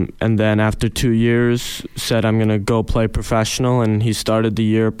 and then after 2 years said, I'm going to go play professional, and he started the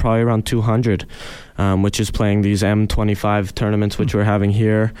year probably around 200, which is playing these M25 tournaments, which we're having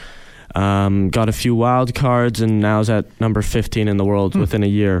here. Got a few wild cards, and now is at number 15 in the world within a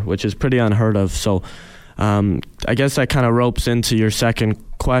year, which is pretty unheard of. So I guess that kind of ropes into your second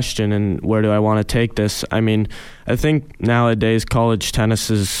question, and where do I want to take this? I mean, I think nowadays college tennis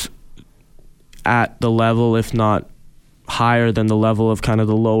is at the level, if not higher than the level of kind of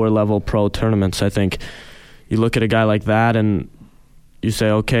the lower level pro tournaments. I think you look at a guy like that and you say,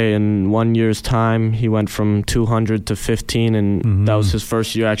 okay, in 1 year's time, he went from 200 to 15, and that was his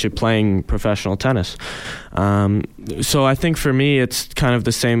first year actually playing professional tennis. So I think for me, it's kind of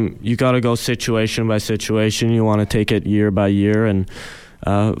the same. You got to go situation by situation. You want to take it year by year and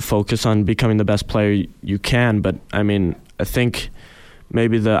focus on becoming the best player you can. But I mean, I think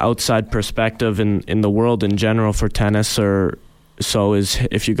maybe the outside perspective in the world in general for tennis is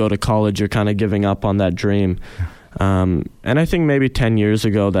if you go to college, you're kind of giving up on that dream. And I think maybe 10 years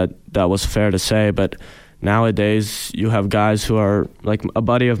ago that was fair to say, but nowadays you have guys who are like a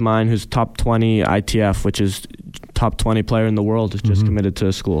buddy of mine who's top 20 ITF, which is top 20 player in the world, is just committed to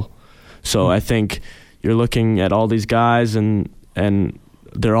a school. So I think you're looking at all these guys and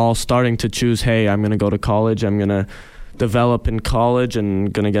they're all starting to choose, hey, I'm going to go to college, I'm going to develop in college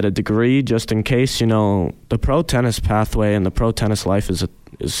and going to get a degree just in case. The pro tennis pathway and the pro tennis life is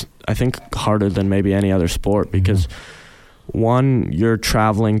I think harder than maybe any other sport because one, you're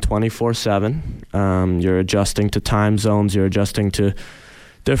traveling 24/7. You're adjusting to time zones. You're adjusting to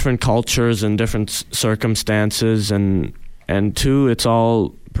different cultures and different circumstances. And two, it's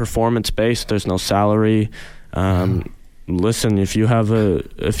all performance based. There's no salary. Listen, if you have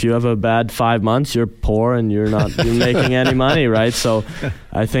a bad 5 months, you're poor and you're making any money, right? So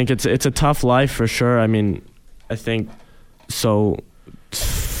I think it's a tough life for sure. I mean, I think so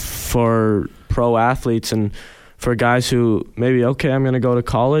for pro athletes and for guys who maybe, okay, I'm going to go to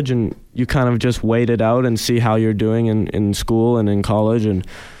college, and you kind of just wait it out and see how you're doing in school and in college. And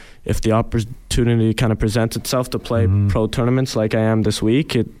if the opportunity kind of presents itself to play pro tournaments like I am this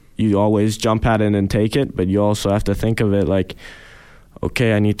week, you always jump at it and take it, but you also have to think of it like,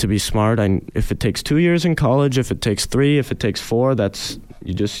 okay, I need to be smart. If it takes 2 years in college, if it takes 3, if it takes 4,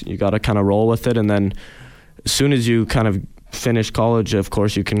 you got to kind of roll with it. And then as soon as you kind of finish college, of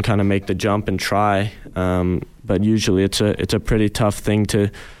course, you can kind of make the jump and try. But usually it's a pretty tough thing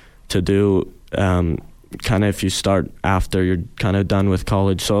to do. Kind of if you start after you're kind of done with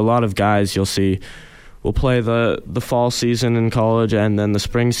college. So a lot of guys you'll see will play the fall season in college and then the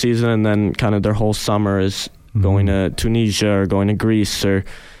spring season, and then kind of their whole summer is going to Tunisia or going to Greece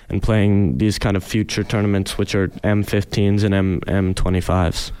and playing these kind of future tournaments, which are M15s and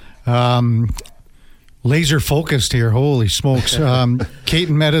M25s. Laser focused here. Holy smokes. Kaiten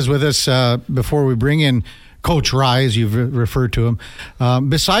Meta's with us before we bring in Coach Rye, as you've referred to him.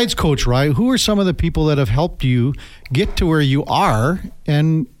 Besides Coach Rye, who are some of the people that have helped you get to where you are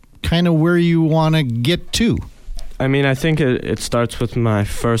and kind of where you want to get to? I mean, I think it starts with my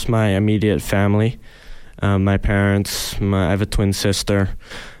immediate family. My parents, I have a twin sister.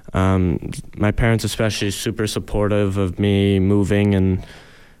 My parents especially super supportive of me moving, and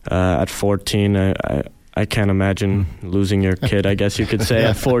at 14, I can't imagine losing your kid, I guess you could say,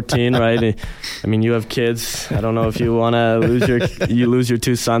 at 14, right? I mean, you have kids. I don't know if you want to lose your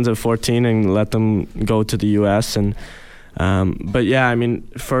 2 sons at 14 and let them go to the U.S. But yeah, I mean,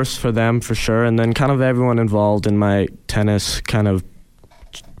 first for them for sure, and then kind of everyone involved in my tennis kind of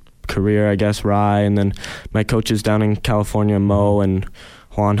career, I guess, Rye, and then my coaches down in California, Mo and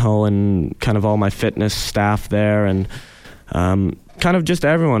Juanjo, and kind of all my fitness staff there, and kind of just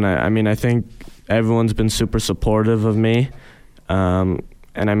everyone. I mean, I think everyone's been super supportive of me.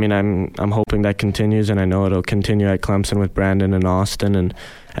 And I mean, I'm hoping that continues, and I know it'll continue at Clemson with Brandon and Austin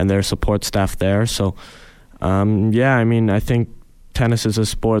and their support staff there. So, yeah, I mean, I think tennis is a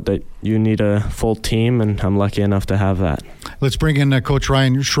sport that you need a full team, and I'm lucky enough to have that. Let's bring in Coach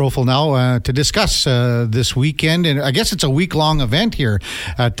Ryan Schroeffel now to discuss this weekend. And I guess it's a week-long event here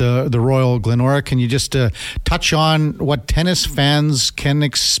at the Royal Glenora. Can you just touch on what tennis fans can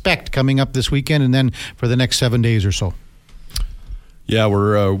expect coming up this weekend and then for the next 7 days or so? Yeah,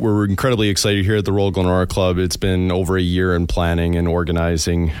 we're incredibly excited here at the Royal Glenora Club. It's been over a year in planning and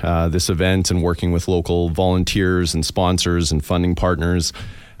organizing this event and working with local volunteers and sponsors and funding partners.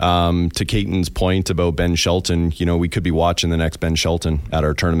 To Caton's point about Ben Shelton, you know, we could be watching the next Ben Shelton at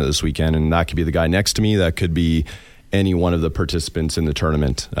our tournament this weekend, and that could be the guy next to me. That could be any one of the participants in the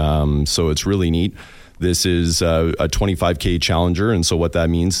tournament. So it's really neat. This is a 25K challenger, and so what that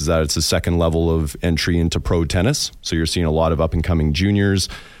means is that it's a second level of entry into pro tennis. So you're seeing a lot of up-and-coming juniors,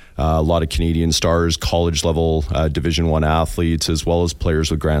 a lot of Canadian stars, college-level Division I athletes, as well as players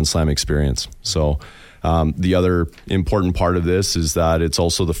with Grand Slam experience. So the other important part of this is that it's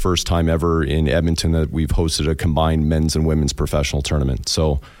also the first time ever in Edmonton that we've hosted a combined men's and women's professional tournament.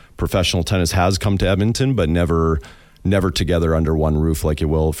 So professional tennis has come to Edmonton, but never together under one roof like it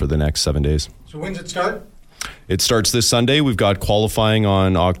will for the next 7 days. So when's it start? It starts this Sunday. We've got qualifying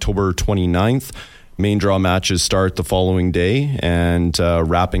on October 29th. Main draw matches start the following day, and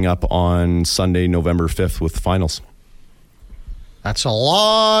wrapping up on Sunday, November 5th with finals. That's a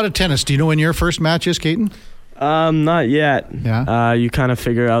lot of tennis. Do you know when your first match is, Caton? Not yet. Yeah. You kind of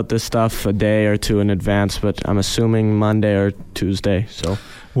figure out this stuff a day or two in advance, but I'm assuming Monday or Tuesday. So.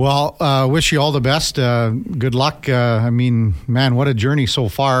 Well, wish you all the best. Good luck. I mean, man, what a journey so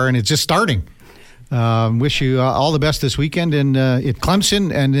far, and it's just starting. Wish you all the best this weekend at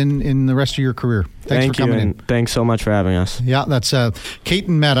Clemson and in the rest of your career. Thanks for coming in. Thanks so much for having us. Yeah, that's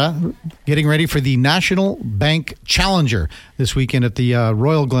Caton Mehta getting ready for the National Bank Challenger this weekend at the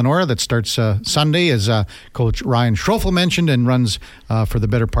Royal Glenora that starts Sunday, as Coach Ryan Schroeffel mentioned, and runs for the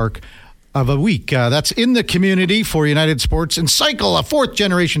better part of a week. That's in the community for United Sports and Cycle, a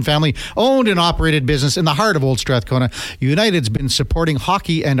fourth-generation family-owned and operated business in the heart of Old Strathcona. United's been supporting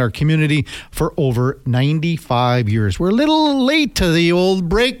hockey and our community for over 95 years. We're a little late to the old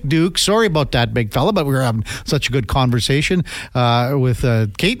break, Duke. Sorry about that, big fella, but we were having such a good conversation with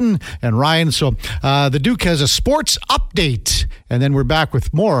Caton and Ryan. So the Duke has a sports update, and then we're back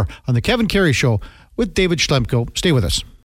with more on the Kevin Karius Show with David Schlemko. Stay with us.